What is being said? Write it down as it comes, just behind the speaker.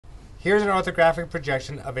Here's an orthographic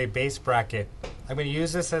projection of a base bracket. I'm going to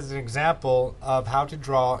use this as an example of how to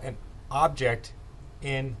draw an object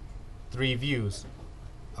in 3 views.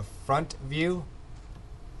 A front view,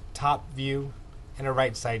 top view, and a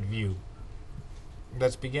right side view.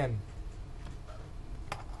 Let's begin.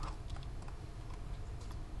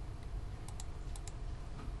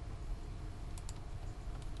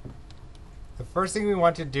 The first thing we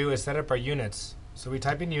want to do is set up our units. So we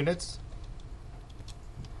type in units,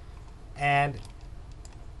 and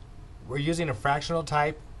we're using a fractional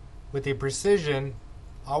type with a precision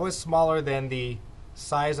always smaller than the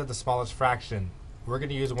size of the smallest fraction. We're going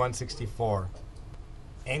to use 1/64.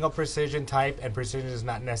 Angle precision type and precision is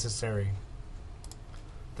not necessary.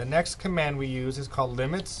 The next command we use is called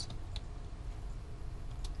limits.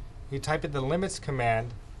 You type in the limits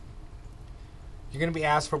command. You're going to be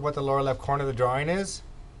asked for what the lower left corner of the drawing is.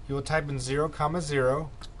 You will type in 0,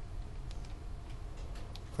 0.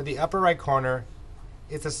 For the upper right corner,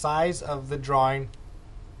 it's the size of the drawing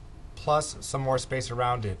plus some more space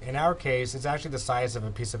around it. In our case, it's actually the size of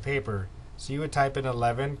a piece of paper. So you would type in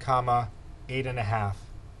 11, 8.5.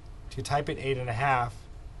 To type in 8.5,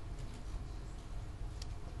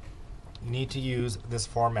 you need to use this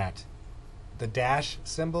format, the dash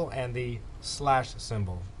symbol and the slash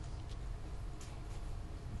symbol.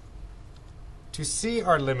 To see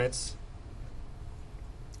our limits,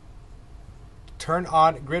 turn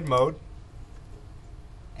on grid mode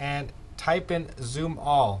and type in zoom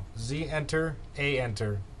all, Z enter, A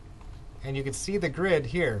enter, and you can see the grid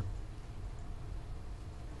here.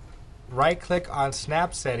 Right click on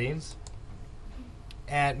snap settings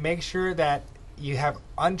and make sure that you have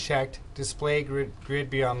unchecked display grid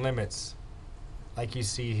beyond limits like you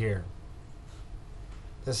see here.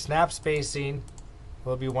 The snap spacing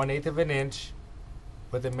will be 1/8 of an inch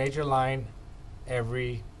with a major line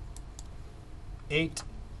every 8,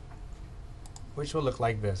 which will look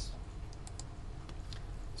like this.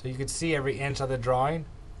 So you can see every inch of the drawing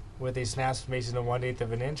with a snap spacing of 1/8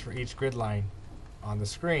 of an inch for each grid line on the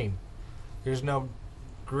screen. There's no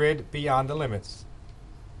grid beyond the limits.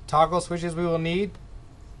 Toggle switches we will need.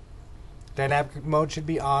 Dynamic mode should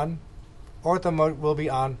be on. Ortho mode will be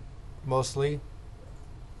on mostly.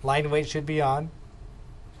 Line weight should be on.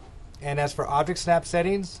 And as for object snap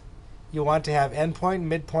settings, you want to have endpoint,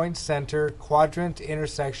 midpoint, center, quadrant,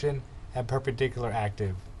 intersection, and perpendicular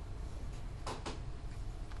active.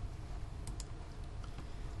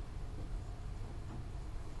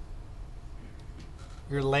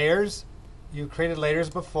 Your layers, you created layers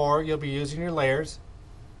before, you'll be using your layers.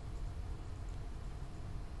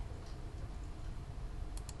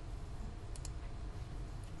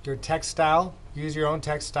 Your text style, use your own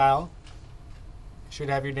text style. Should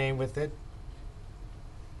have your name with it.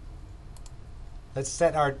 Let's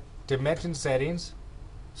set our dimension settings.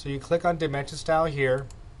 So you click on dimension style here.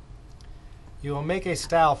 You will make a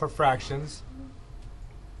style for fractions.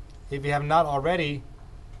 If you have not already,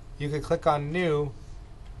 you could click on new,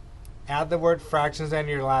 add the word fractions and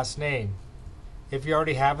your last name. If you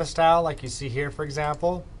already have a style, like you see here for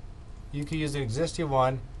example, you can use an existing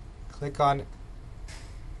one, click on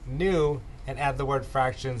new, and add the word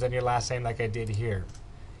fractions and your last name like I did here.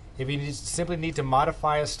 If you simply need to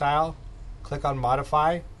modify a style, click on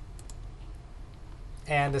modify,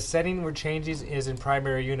 and the setting we're changing is in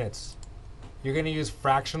primary units. You're going to use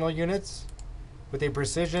fractional units with a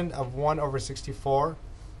precision of 1/64,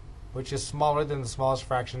 which is smaller than the smallest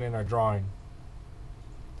fraction in our drawing.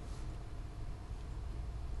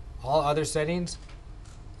 All other settings,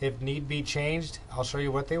 if need be changed, I'll show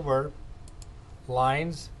you what they were.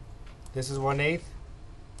 Lines, this is 1/8,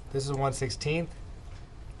 this is 1/16.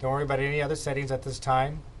 Don't worry about any other settings at this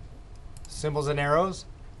time. Symbols and arrows,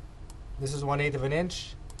 this is 1/8 of an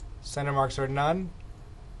inch. Center marks are none.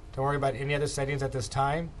 Don't worry about any other settings at this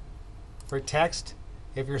time. For text,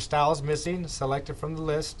 if your style is missing, select it from the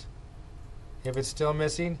list. If it's still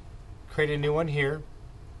missing, create a new one here.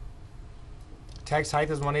 Text height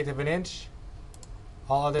is 1/8 of an inch.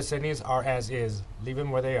 All other settings are as is. Leave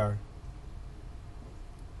them where they are.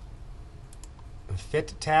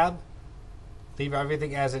 Fit tab, leave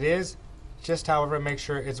everything as it is, just however make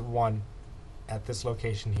sure it's 1 at this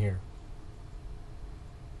location here.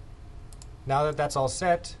 Now that that's all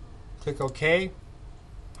set, click OK,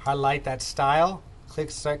 highlight that style,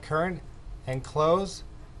 click Set Current, and close,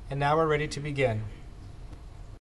 and now we're ready to begin.